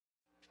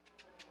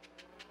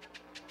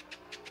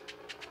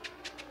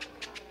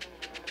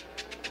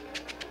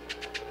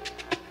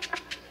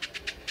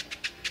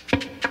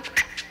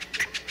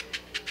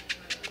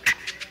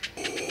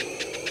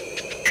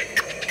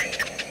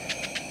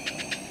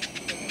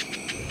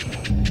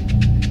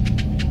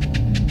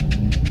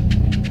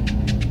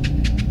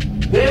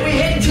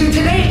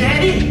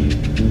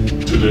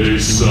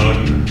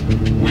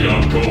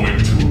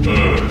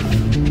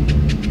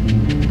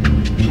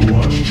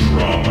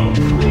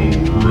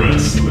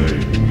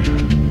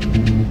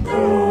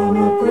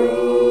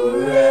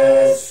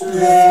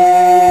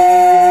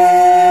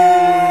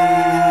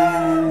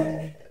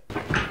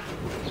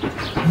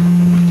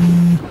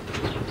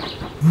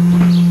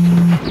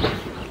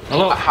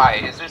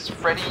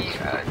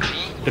Freddie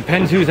G?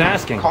 Depends who's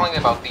asking. Calling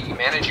about the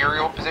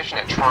managerial position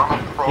at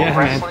Trauma Pro Yeah,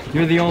 Wrestling? man,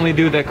 you're the only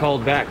dude that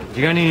called back.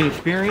 You got any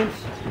experience?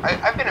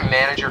 I've been a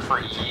manager for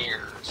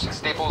years.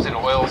 Staples in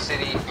Oil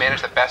City,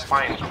 managed the Best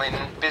Buy in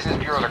Clinton, business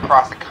bureaus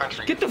across the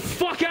country. Get the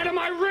fuck out of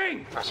my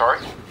ring! I'm sorry?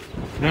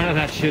 None of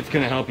that shit's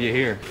gonna help you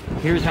here.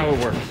 Here's how it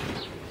works.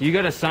 You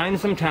gotta sign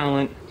some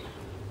talent,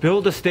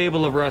 build a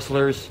stable of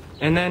wrestlers,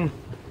 and then,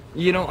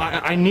 you know,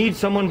 I need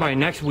someone by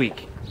next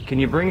week. Can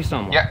you bring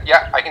someone?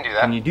 Yeah, I can do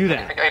that. Can you do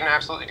that? I can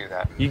absolutely do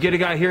that. You get a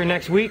guy here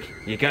next week,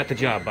 you got the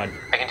job, bud.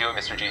 I can do it,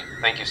 Mr. G.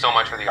 Thank you so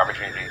much for the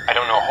opportunity. I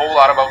don't know a whole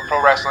lot about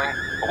pro wrestling,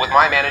 but with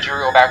my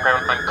managerial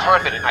background, I'm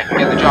confident I can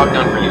get the job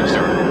done for you,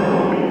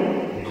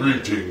 sir.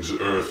 Greetings,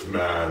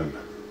 Earthman.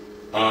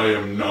 I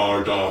am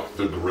Nardok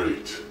the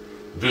Great.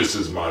 This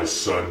is my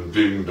son,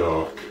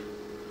 Dingdok.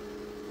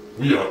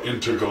 We are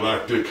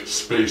intergalactic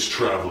space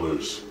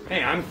travelers.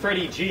 Hey, I'm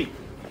Freddie G.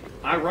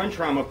 I run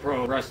Trauma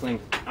Pro Wrestling.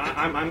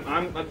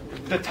 I'm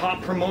the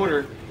top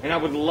promoter, and I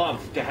would love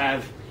to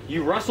have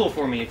you wrestle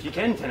for me if you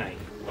can tonight.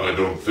 I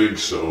don't think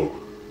so.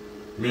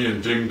 Me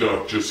and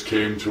Dingdok just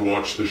came to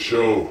watch the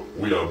show.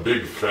 We are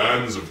big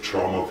fans of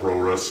Trauma Pro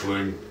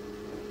Wrestling.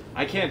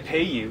 I can't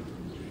pay you,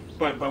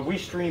 but we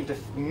stream to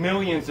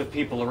millions of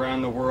people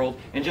around the world,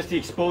 and just the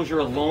exposure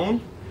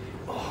alone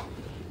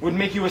would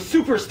make you a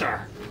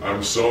superstar.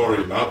 I'm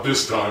sorry, not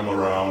this time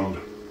around.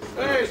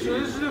 Hey, so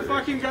this is the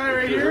fucking guy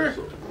right here?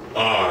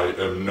 I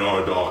am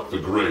Nardok the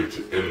Great,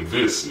 and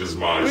this is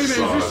my Wait a minute,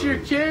 son. is this your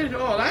kid?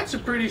 Oh, that's a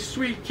pretty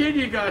sweet kid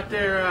you got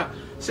there.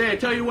 Say, I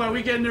tell you what,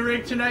 we get in the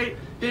ring tonight,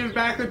 David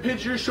Backlund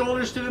pins your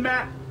shoulders to the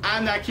mat,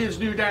 I'm that kid's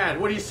new dad.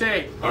 What do you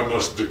say? I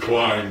must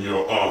decline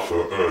your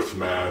offer,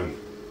 Earthman.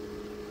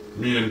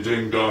 Me and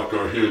Dingdok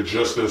are here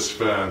just as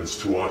fans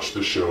to watch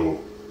the show.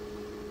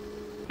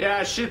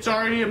 Yeah, shit's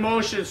already in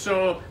motion,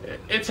 so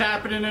it's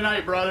happening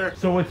tonight, brother.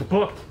 So it's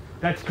booked.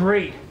 That's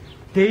great.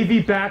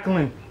 Davey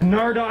Backlund,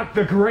 Nardok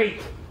the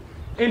Great,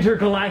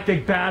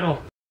 intergalactic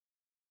battle.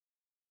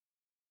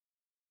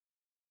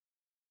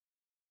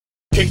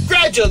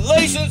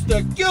 Congratulations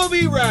to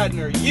Gilby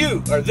Radner.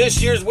 You are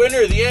this year's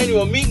winner of the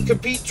annual Meet and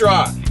Compete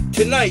draw.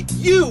 Tonight,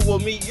 you will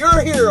meet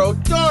your hero,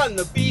 Don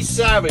the Beast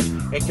Savage,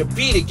 and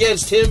compete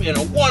against him in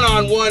a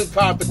one-on-one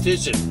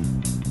competition.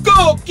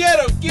 Go get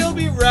him,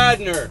 Gilby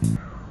Radner!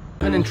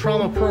 Been in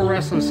Trauma Pro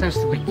Wrestling since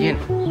the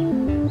beginning.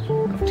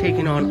 I've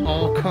taken on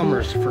all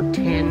comers for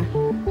 10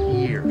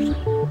 years.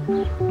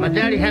 My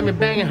daddy had me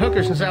banging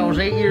hookers since I was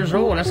 8 years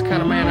old. That's the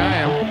kind of man I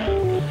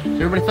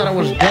am. Everybody thought I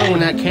was done when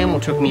that camel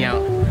took me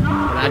out,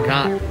 but I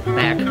got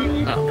back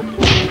up.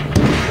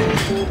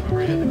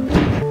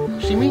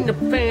 See, meeting the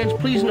fans,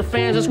 pleasing the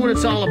fans, that's what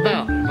it's all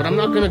about. But I'm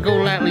not going to go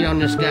lightly on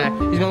this guy.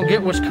 He's going to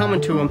get what's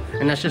coming to him,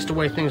 and that's just the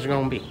way things are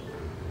going to be.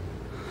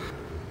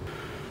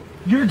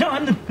 You're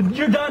Don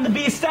the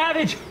Beast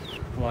Savage!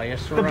 Why,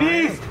 yes, sir, The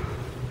Beast!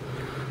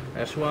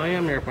 That's who I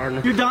am there,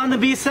 partner. You're Don the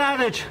Beast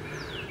Savage!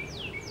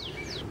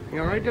 You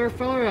all right there,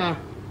 fella?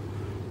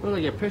 Look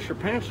like you pissed your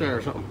pants there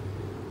or something.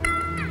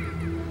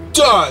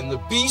 Don the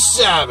Beast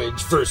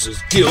Savage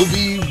versus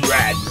Gilby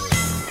Radner.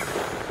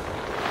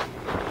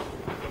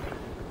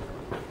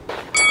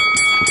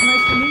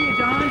 Nice to meet you,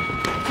 Don.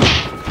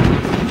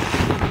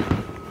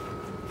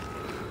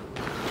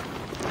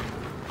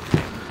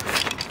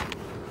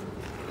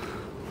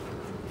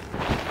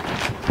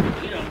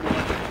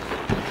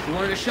 You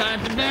wanted a shot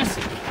at the best?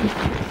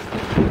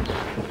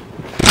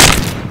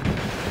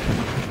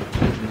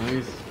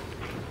 Nice.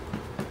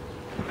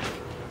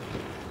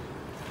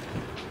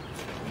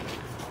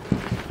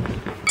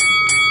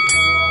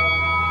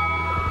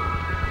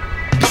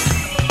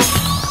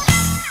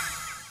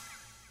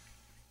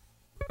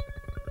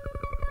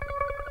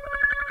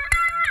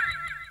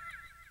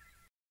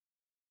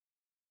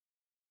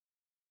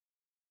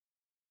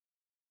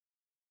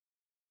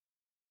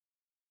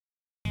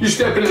 You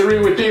step into the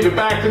ring with David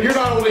Backlund, you're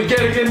not only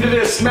getting into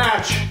this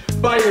match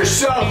by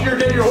yourself, you're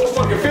getting your whole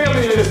fucking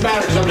family into this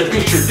match, because I'm gonna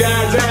beat your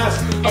dad's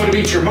ass, I'm gonna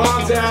beat your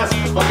mom's ass,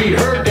 I'll beat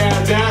her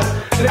dad's ass,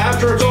 and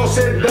after it's all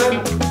said and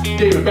done,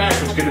 David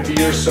Backlund's gonna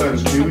be your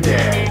son's new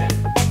dad.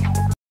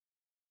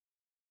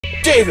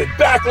 David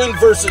Backlund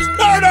versus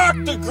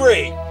Nardok the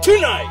Great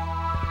tonight.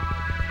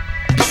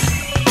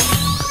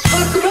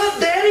 Fuck him up,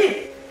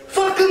 Daddy!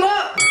 Fuck him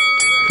up!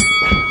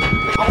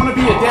 I wanna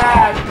be a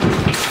dad.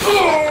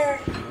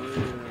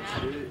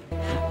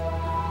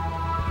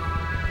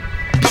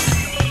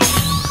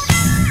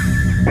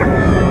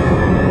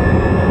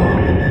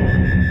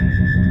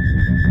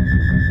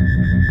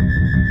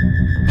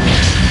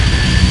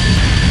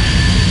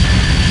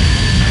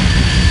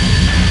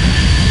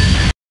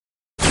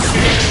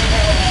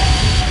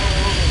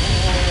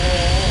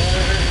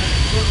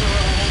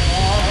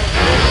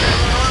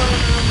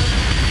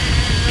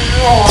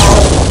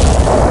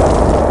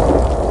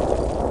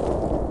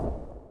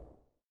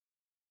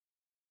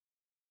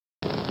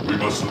 We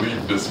must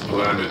leave this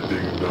planet,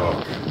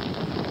 Dingdok.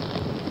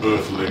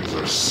 Earthlings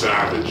are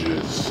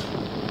savages.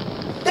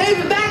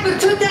 David Backlund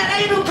took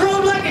that anal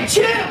probe like a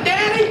champ,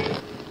 Daddy!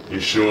 He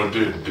sure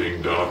did,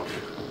 Dingdok.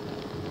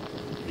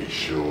 He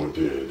sure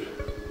did.